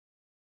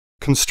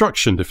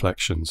Construction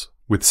deflections,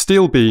 with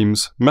steel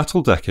beams,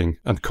 metal decking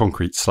and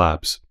concrete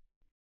slabs.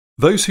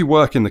 Those who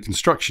work in the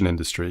construction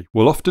industry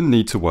will often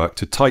need to work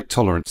to tight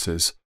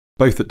tolerances,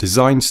 both at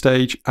design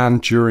stage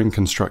and during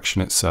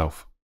construction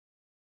itself.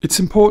 It's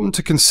important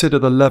to consider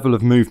the level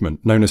of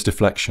movement, known as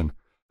deflection,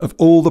 of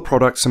all the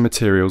products and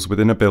materials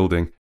within a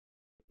building.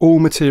 All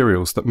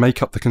materials that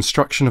make up the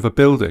construction of a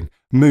building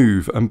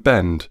move and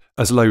bend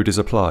as load is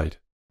applied.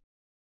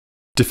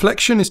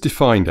 Deflection is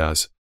defined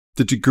as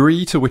the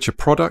degree to which a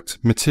product,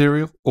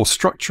 material, or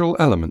structural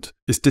element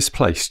is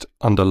displaced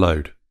under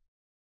load.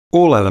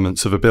 All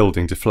elements of a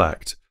building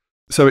deflect,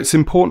 so it's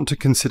important to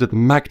consider the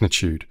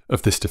magnitude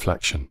of this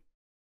deflection.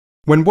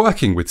 When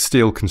working with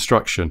steel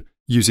construction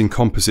using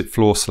composite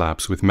floor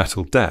slabs with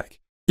metal deck,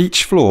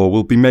 each floor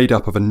will be made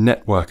up of a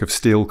network of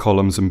steel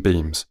columns and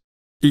beams,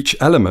 each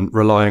element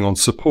relying on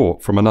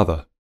support from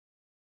another.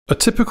 A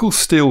typical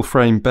steel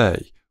frame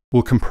bay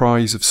will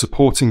comprise of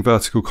supporting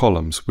vertical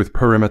columns with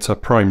perimeter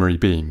primary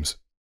beams.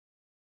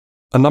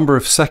 A number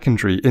of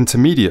secondary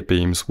intermediate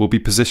beams will be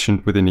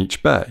positioned within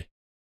each bay.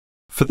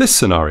 For this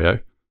scenario,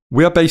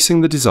 we are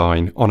basing the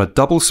design on a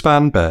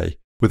double-span bay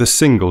with a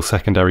single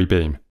secondary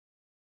beam.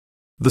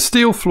 The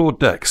steel floor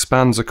deck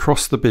spans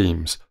across the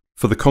beams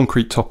for the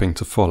concrete topping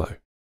to follow.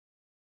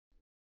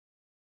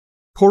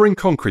 Pouring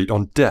concrete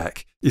on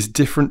deck is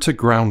different to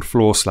ground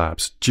floor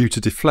slabs due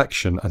to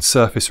deflection and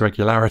surface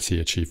regularity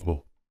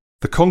achievable.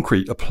 The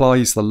concrete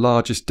applies the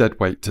largest dead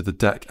weight to the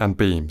deck and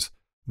beams,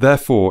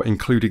 therefore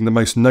including the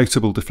most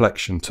notable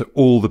deflection to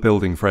all the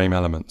building frame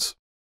elements.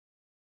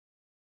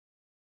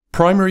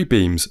 Primary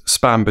beams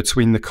span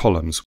between the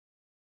columns.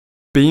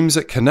 Beams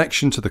at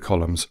connection to the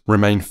columns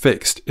remain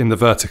fixed in the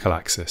vertical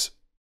axis.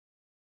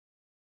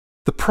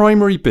 The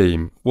primary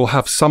beam will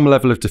have some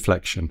level of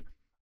deflection,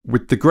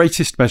 with the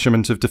greatest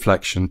measurement of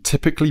deflection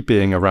typically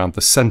being around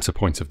the centre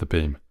point of the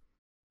beam.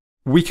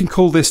 We can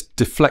call this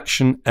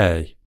deflection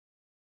A.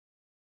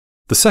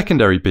 The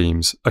secondary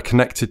beams are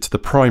connected to the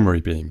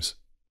primary beams.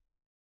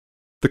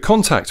 The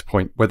contact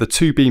point where the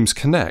two beams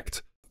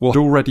connect will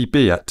already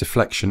be at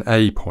deflection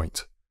A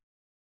point,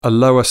 a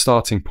lower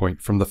starting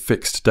point from the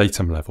fixed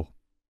datum level.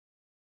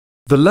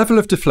 The level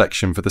of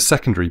deflection for the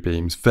secondary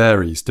beams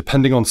varies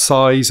depending on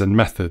size and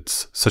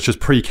methods, such as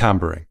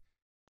pre-cambering.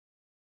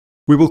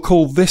 We will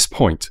call this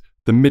point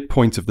the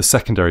midpoint of the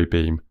secondary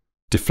beam,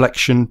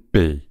 deflection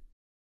B.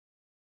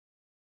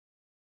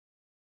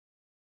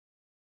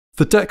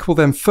 The deck will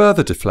then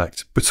further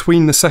deflect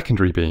between the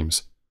secondary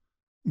beams.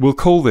 We'll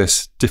call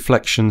this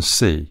deflection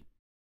C.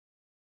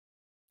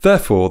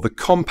 Therefore, the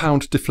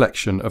compound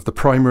deflection of the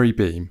primary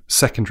beam,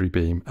 secondary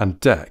beam, and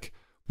deck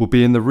will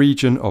be in the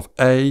region of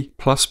A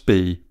plus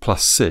B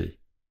plus C,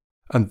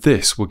 and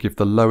this will give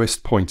the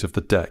lowest point of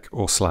the deck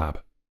or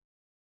slab.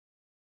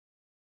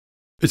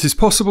 It is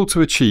possible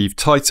to achieve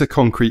tighter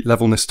concrete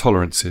levelness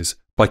tolerances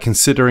by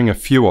considering a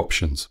few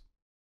options.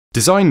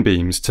 Design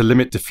beams to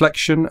limit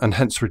deflection and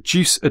hence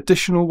reduce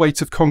additional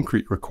weight of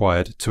concrete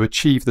required to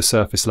achieve the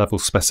surface level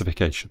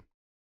specification.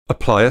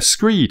 Apply a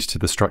screed to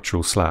the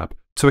structural slab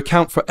to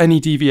account for any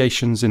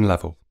deviations in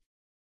level.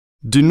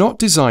 Do not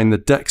design the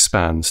deck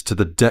spans to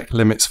the deck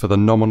limits for the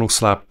nominal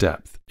slab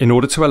depth in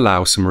order to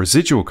allow some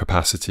residual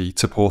capacity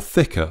to pour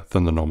thicker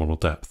than the nominal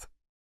depth.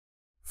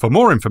 For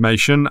more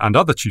information and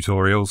other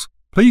tutorials,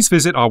 please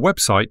visit our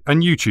website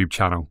and YouTube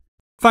channel.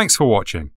 Thanks for watching.